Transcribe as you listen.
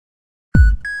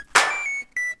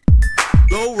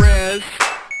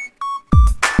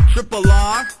Triple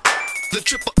R, the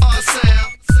triple R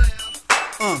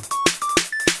sound.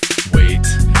 Wait,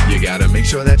 you gotta make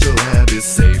sure that your lab is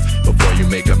safe before you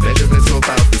make a measurement. Scope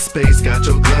out the space. Got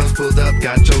your gloves pulled up,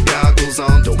 got your goggles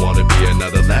on. Don't wanna be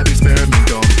another lab experiment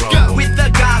gone wrong. go with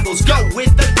the goggles, go with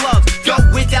the gloves, go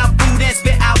without food and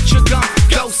spit out your gum.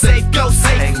 Go safe,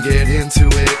 and get into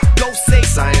it. go safe.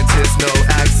 Scientists, no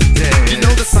accident. You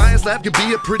know the science lab can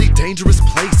be a pretty dangerous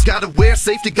place. Gotta wear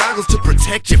safety goggles to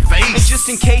protect your face. And just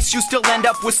in case you still end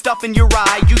up with stuff in your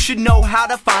eye, you should know how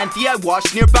to find the eye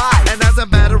wash nearby. And as a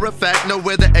matter of fact, know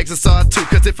where the exits are too.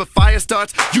 Cause if a fire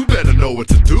starts, you better know what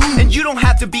to do. And you don't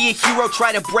have to be a hero,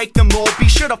 try to break the mold. Be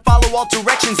sure to follow all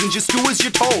directions and just do as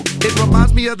you're told. It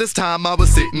reminds me of this time I was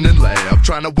sitting in lab,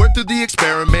 trying to work through the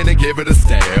experiment and give it a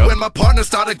stab. When my partner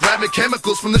started grabbing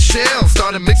chemicals from the shell,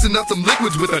 started mixing up some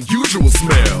liquids with unusual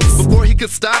smells. Before he could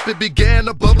stop, it began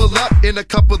to bubble up. In a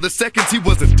couple of seconds, he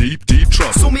was in deep, deep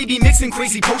trouble. So maybe mixing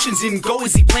crazy potions didn't go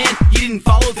as he planned. He didn't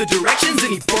follow the directions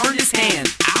and he burned his hand.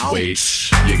 Ow! Wait,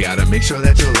 you gotta make sure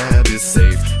that your lab is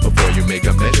safe before you make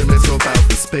a measurement. Scope out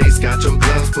the space. Got your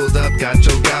gloves pulled up, got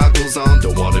your goggles on.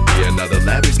 Don't wanna be another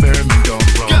lab experiment gone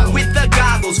wrong. Go with the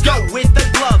goggles, go with the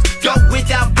gloves, go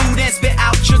without food and spit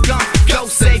out your gum. Go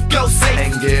safe,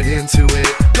 and get into it.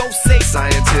 go safe.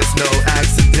 Scientists, no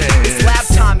accident. It's lab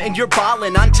time and you're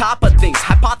balling on top of things.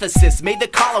 Hypothesis made the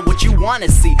column what you wanna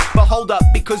see. But hold up,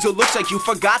 because it looks like you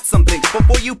forgot some things.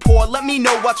 Before you pour, let me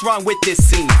know what's wrong with this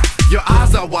scene. Your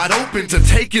eyes are wide open to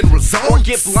taking results. Or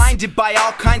get blinded by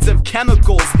all kinds of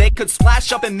chemicals. They could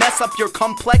splash up and mess up your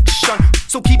complexion.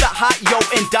 So keep it hot, yo,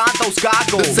 and don those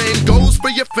goggles. The same goes for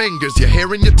your fingers, your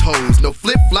hair and your toes. No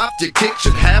flip-flop, your kick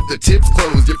should have the tips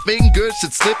closed. Your fingers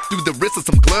should slip through the wrist of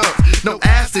some gloves. No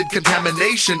acid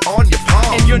contamination on your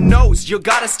palm. And your nose, you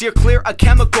gotta steer clear of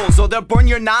chemicals or they'll burn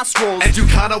your nostrils. And you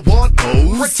kinda want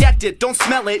those. Protect it, don't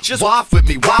smell it, just Waft with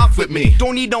me, waft with me.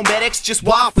 Don't need no medics, just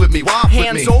Waft with me, waft with me.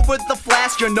 Hands over the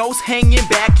flask, your nose hanging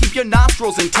back. Keep your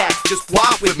nostrils intact, just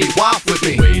Waft with me, waft with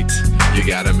me. Wait, you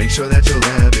gotta make sure that your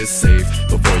lab is safe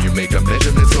before you make a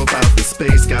measurement. Scope out the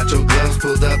space. Got your gloves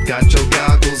pulled up, got your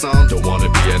goggles on. Don't wanna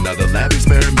be another lab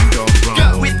experiment gone wrong.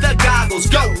 Go with the goggles,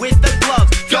 go with the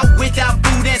gloves, go without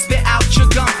food and spit out your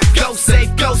gum. Go safe,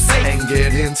 and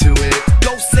get into it.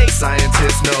 go safe.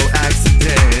 Scientists, no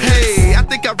accident. Hey, I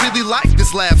think I really like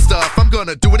this lab stuff. I'm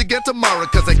gonna do it again tomorrow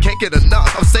cause I can't get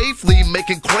enough. I'm safely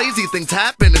making crazy things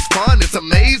happen. It's fun, it's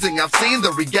amazing. I've seen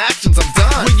the reactions, I'm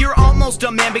done. Well, you're almost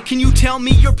done, man, but can you tell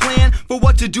me your plan for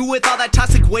what to do with all that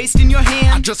toxic waste in your I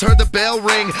hand? just heard the bell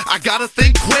ring. I gotta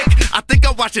think quick. I think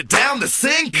I'll wash it down the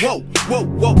sink. Whoa,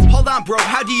 hold on, bro,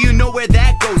 how do you know where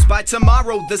that goes? By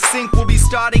tomorrow, the sink will be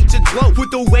starting to glow. Put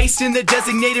the waste in the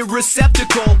designated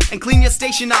receptacle and clean your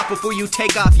station off before you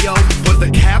take off, yo. Put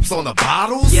the caps on the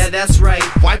bottles. Yeah, that's right.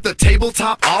 Wipe the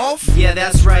tabletop off. Yeah,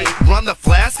 that's right. Run the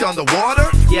flask on the water.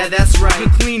 Yeah, that's right. You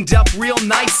cleaned up real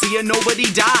nice so you nobody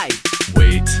died.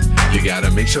 Wait, you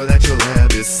gotta make sure that your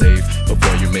lab is safe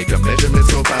before you make a measurement.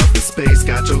 Scope out the space.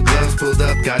 Got your gloves pulled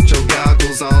up, got your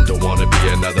goggles on. Don't wanna be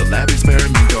another lab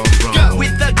experiment gone wrong. Go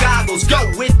with the goggles, go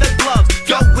with the gloves,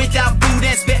 go without food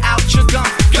and spit out your gum.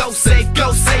 Go safe,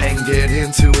 and get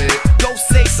into it. go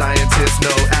safe. Scientists,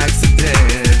 no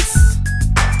accidents.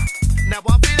 Now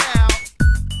off it out.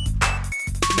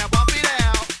 Now off it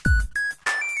out.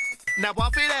 Now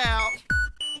off it out.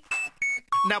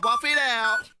 Now off it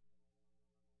out.